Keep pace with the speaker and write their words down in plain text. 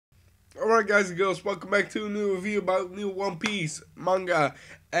Alright guys and girls, welcome back to a new review about new One Piece manga.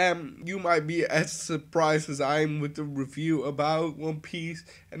 You might be as surprised as I am with the review about One Piece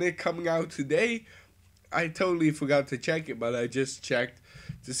and it coming out today. I totally forgot to check it, but I just checked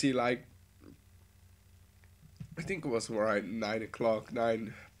to see, like, I think it was around 9 o'clock,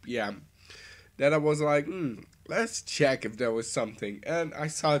 9 p.m. Then I was like, let's check if there was something. And I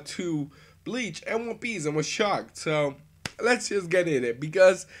saw two, Bleach and One Piece, and was shocked. So let's just get in it,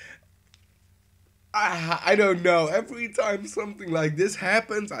 because I don't know. Every time something like this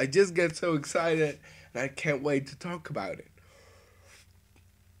happens, I just get so excited and I can't wait to talk about it.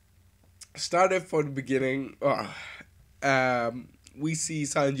 Started from the beginning. We see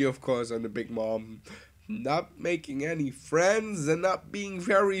Sanji, of course, on the Big Mom, not making any friends and not being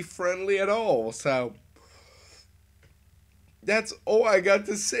very friendly at all. So that's all I got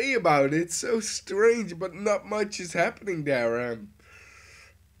to say about it. It's so strange, but not much is happening there.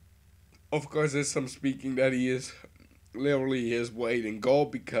 Of course, there's some speaking that he is literally his weight in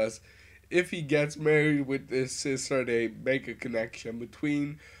gold, because if he gets married with his sister, they make a connection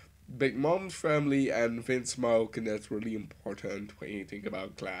between Big Mom's family and Vince Smoke, and that's really important when you think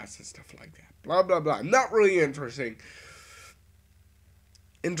about class and stuff like that. Blah, blah, blah. Not really interesting.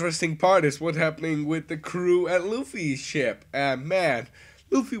 Interesting part is what's happening with the crew at Luffy's ship. And man,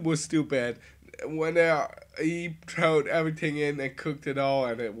 Luffy was stupid. When he threw everything in and cooked it all,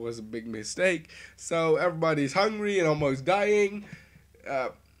 and it was a big mistake. So everybody's hungry and almost dying.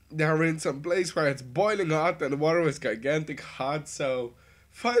 They're in some place where it's boiling hot and the water is gigantic hot. So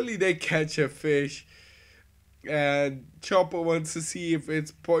finally they catch a fish, and Chopper wants to see if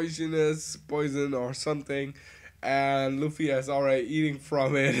it's poison or something, and Luffy is already eating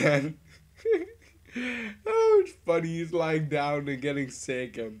from it, and oh, it's funny, he's lying down and getting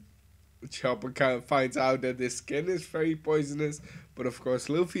sick, and Chopper kind of finds out that his skin is very poisonous, but of course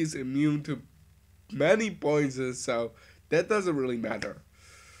Luffy is immune to many poisons, so that doesn't really matter.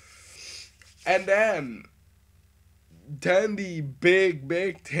 And then the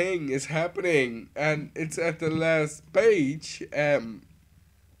big thing is happening, and it's at the last page.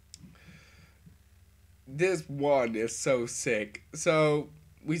 This one is so sick. So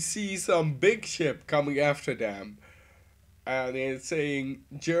we see some big ship coming after them, and it's saying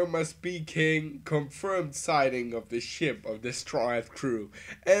Germa speaking, confirmed sighting of the ship of the Straw Hat crew.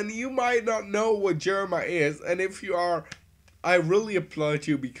 And you might not know what Germa is, and if you are, I really applaud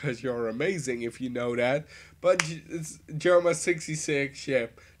you, because you're amazing if you know that. But it's Germa 66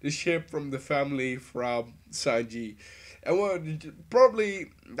 ship, the ship from the family from Sanji. And well,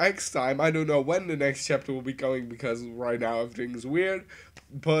 probably next time, I don't know when the next chapter will be coming, because right now everything is weird,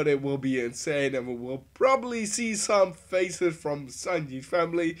 but it will be insane, and we will probably see some faces from Sanji's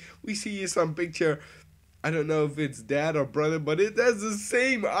family. We see some picture, I don't know if it's dad or brother, but it has the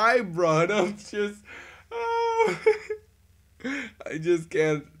same eyebrow, and I'm just, oh, I just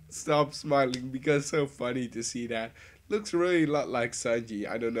can't stop smiling, because it's so funny to see that. Looks really a lot like Sanji.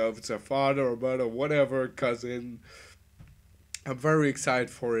 I don't know if it's a father or brother, whatever, cousin. I'm very excited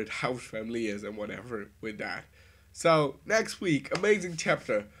for it, how his family is and whatever with that. So, next week, amazing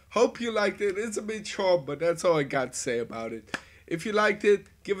chapter. Hope you liked it. It's a bit short, but that's all I got to say about it. If you liked it,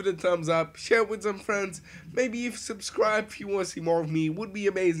 give it a thumbs up, share it with some friends. Maybe if you subscribe if you want to see more of me. It would be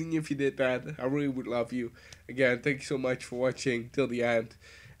amazing if you did that. I really would love you. Again, thank you so much for watching till the end,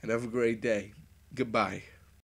 and have a great day. Goodbye.